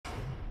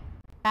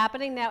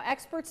Happening now,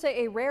 experts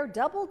say a rare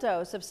double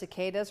dose of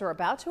cicadas are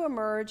about to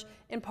emerge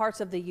in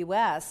parts of the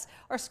U.S.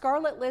 Our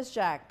Scarlett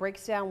Lizjak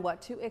breaks down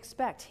what to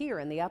expect here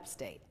in the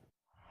Upstate.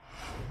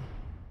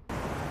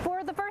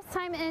 For the first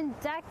time in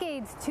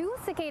decades, two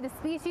cicada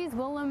species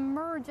will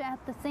emerge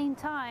at the same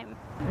time.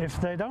 If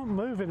they don't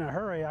move in a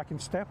hurry, I can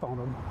step on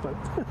them.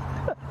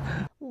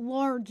 But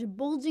large,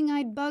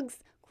 bulging-eyed bugs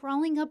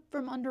crawling up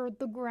from under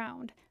the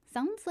ground.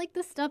 Sounds like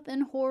the stuff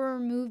in horror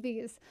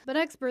movies, but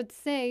experts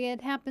say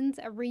it happens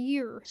every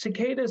year.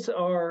 Cicadas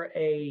are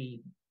a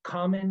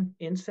common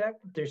insect.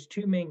 There's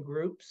two main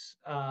groups.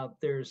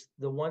 There's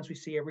the ones we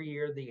see every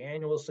year, the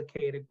annual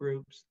cicada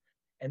groups,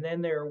 and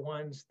then there are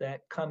ones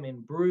that come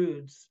in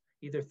broods,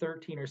 either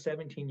 13 or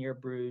 17-year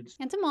broods.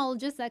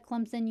 Entomologist at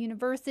Clemson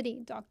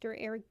University, Dr.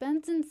 Eric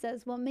Benson,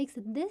 says what makes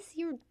this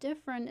year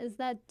different is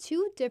that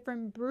two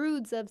different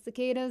broods of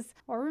cicadas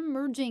are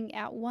emerging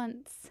at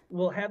once.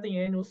 We'll have the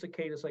annual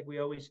cicadas like we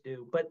always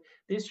do, but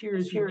this year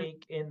is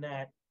unique in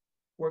that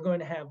we're going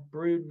to have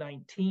brood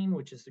 19,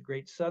 which is the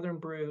Great Southern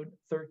Brood,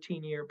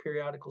 13-year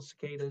periodical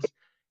cicadas,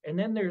 and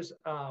then there's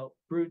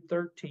brood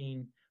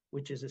 13,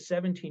 which is a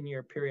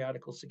 17-year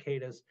periodical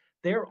cicadas.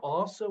 They're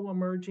also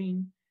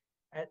emerging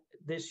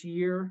this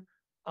year,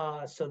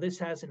 so this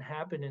hasn't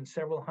happened in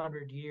several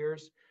hundred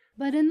years.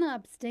 But in the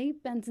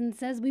Upstate, Benson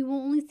says we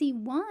will only see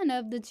one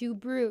of the two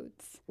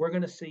broods. We're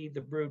going to see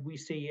the brood we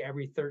see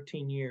every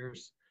 13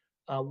 years,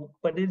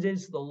 but it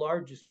is the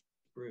largest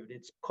brood.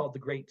 It's called the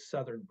Great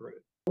Southern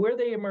Brood. Where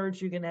they emerge,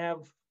 you can have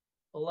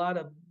a lot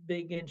of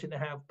big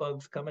inch-and-a-half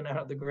bugs coming out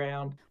of the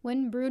ground.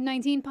 When brood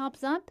 19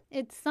 pops up,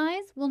 its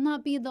size will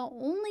not be the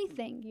only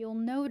thing you'll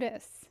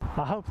notice.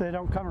 I hope they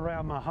don't come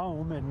around my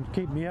home and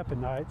keep me up at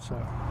night,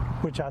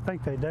 which I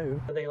think they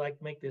do. They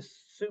make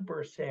this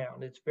super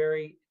sound. It's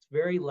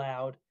very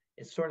loud.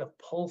 It sort of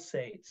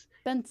pulsates.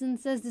 Benson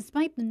says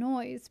despite the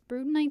noise,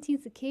 brood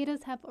 19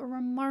 cicadas have a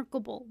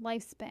remarkable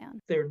lifespan.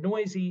 They're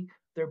noisy,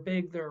 they're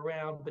big, they're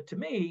around, but to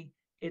me,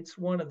 it's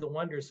one of the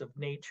wonders of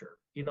nature.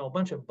 You know, a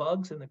bunch of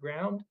bugs in the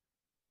ground,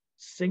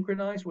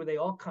 synchronized, where they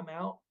all come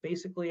out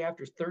basically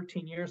after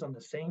 13 years on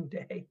the same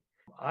day.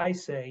 I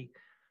say,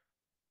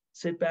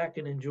 sit back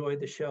and enjoy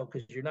the show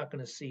because you're not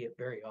going to see it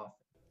very often.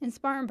 In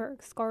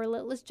Spartanburg,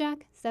 Scarlett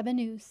Lizjak, 7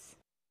 News.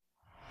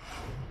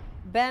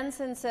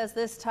 Benson says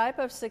this type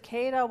of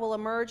cicada will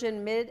emerge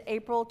in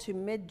mid-April to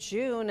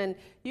mid-June, and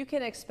you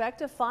can expect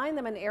to find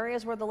them in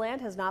areas where the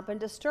land has not been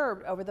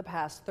disturbed over the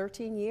past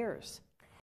 13 years.